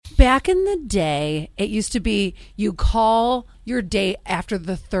back in the day, it used to be you call your date after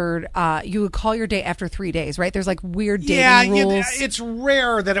the third. You would call your date after 3 days, right? There's like weird dating rules. It's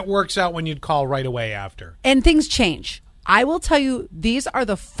rare that it works out when you'd call right away after. And things change. I will tell you, these are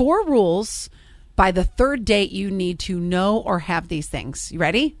the 4 rules. By the third date, you need to know or have these things. You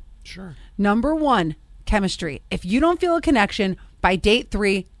ready? Sure. Number 1, chemistry. If you don't feel a connection, by date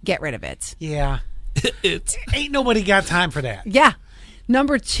 3, get rid of it. Yeah. Ain't nobody got time for that. Yeah.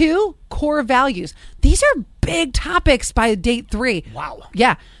 Number 2, core values. These are big topics by date 3. Wow.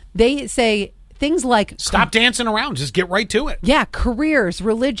 Yeah. They say things like... Stop dancing around. Just get right to it. Yeah. Careers,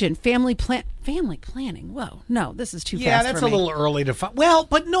 religion, family planning. Whoa. No, this is too fast for me. Yeah, that's a little early to find. Well,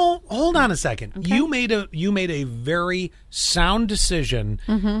 but no, hold on a second. Okay. You made a very sound decision.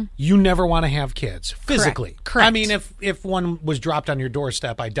 Mm-hmm. You never want to have kids physically. Correct. I mean, if one was dropped on your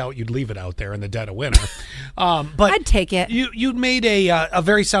doorstep, I doubt you'd leave it out there in the dead of winter. But I'd take it. You made a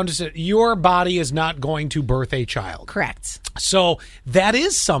very sound decision. Your body is not going to birth a child. Correct. So that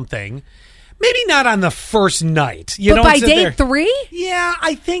is something. Maybe not on the first night. But by date 3? Yeah,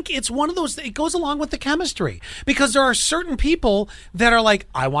 I think it's one of those. It goes along with the chemistry because there are certain people that are like,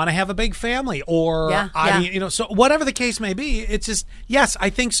 I want to have a big family, or mean, so whatever the case may be. It's just yes, I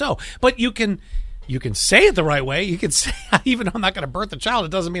think so. But you can say it the right way. You can say, even though I'm not going to birth a child,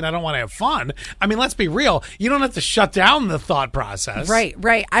 it doesn't mean I don't want to have fun. I mean, let's be real. You don't have to shut down the thought process.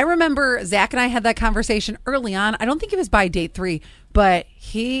 Right. I remember Zach and I had that conversation early on. I don't think it was by date 3, but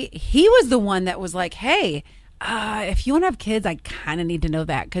he was the one that was like, hey, if you want to have kids, I kind of need to know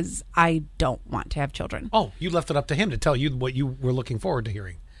that because I don't want to have children. Oh, you left it up to him to tell you what you were looking forward to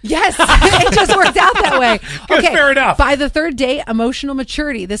hearing. Yes, it just worked out that way. Okay, fair enough. By the third date, emotional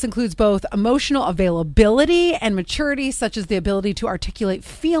maturity. This includes both emotional availability and maturity, such as the ability to articulate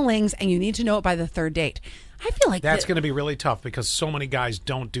feelings, and you need to know it by the third date. I feel like that's going to be really tough because so many guys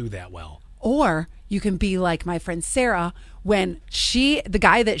don't do that well. Or you can be like my friend Sarah, when the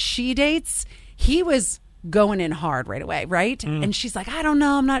guy that she dates, he was going in hard right away, right? And she's like, I don't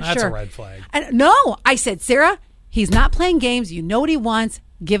know, I'm not sure. That's a red flag. And no, I said, Sarah, he's not playing games. You know what he wants.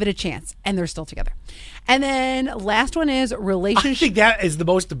 Give it a chance. And they're still together. And then last one is relationship. I think that is the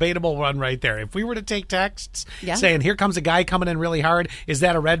most debatable one right there. If we were to take texts saying, here comes a guy coming in really hard, is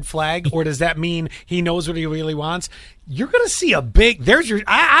that a red flag? Or does that mean he knows what he really wants? You're going to see a big,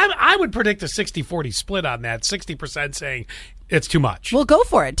 I would predict a 60-40 split on that. 60% saying it's too much. Well, go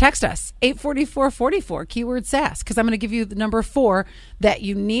for it. Text us 844-44, keyword sass, because I'm going to give you the number 4 that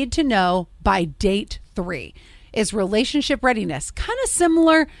you need to know by date 3. Is relationship readiness. Kind of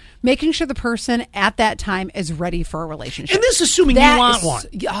similar, making sure the person at that time is ready for a relationship. And this is assuming you want one.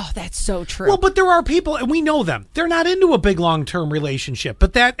 Oh, that's so true. Well, but there are people, and we know them. They're not into a big long-term relationship,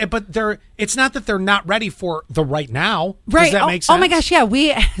 but it's not that they're not ready for the right now. Right. Does that make sense? Oh my gosh,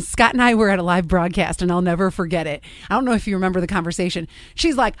 yeah. Scott and I were at a live broadcast, and I'll never forget it. I don't know if you remember the conversation.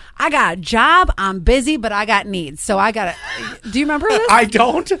 She's like, I got a job, I'm busy, but I got needs. So I got to, do you remember this? I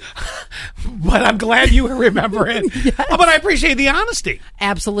don't, but I'm glad you remember it. Yes. But I appreciate the honesty.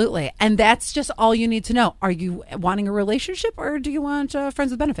 Absolutely. And that's just all you need to know. Are you wanting a relationship, or do you want friends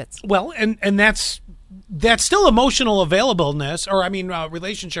with benefits? Well, and that's still emotional availableness, or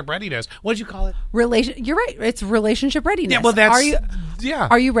relationship readiness. What did you call it? You're right. It's relationship readiness. Yeah, well,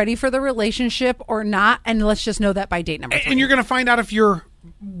 Are you ready for the relationship or not? And let's just know that by date number 3. And you're going to find out if your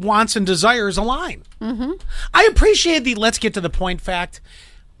wants and desires align. Mm-hmm. I appreciate the let's get to the point fact.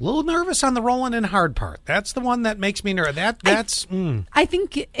 A little nervous on the rolling in hard part. That's the one that makes me nervous. I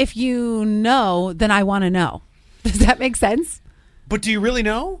think if you know, then I want to know. Does that make sense? But do you really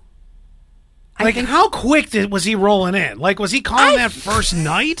know? Like, how quick was he rolling in? Like, was he calling that first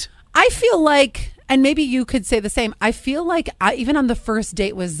night? I feel like, and maybe you could say the same, I feel like even on the first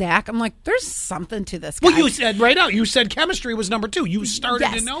date with Zach, I'm like, there's something to this guy. Well, you said right out. You said chemistry was number 2. You started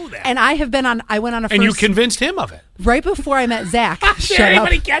to know that. And I went on a first... And you convinced him of it. Right before I met Zach. Did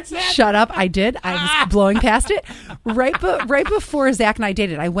anybody catch that? Shut up. I did. I was blowing past it. Right before Zach and I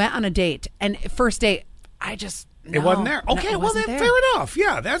dated, I went on a date. And first date, it wasn't there. Okay, well, then there. fair enough.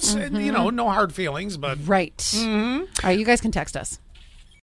 Yeah, that's, no hard feelings, but... Right. Mm-hmm. All right, you guys can text us.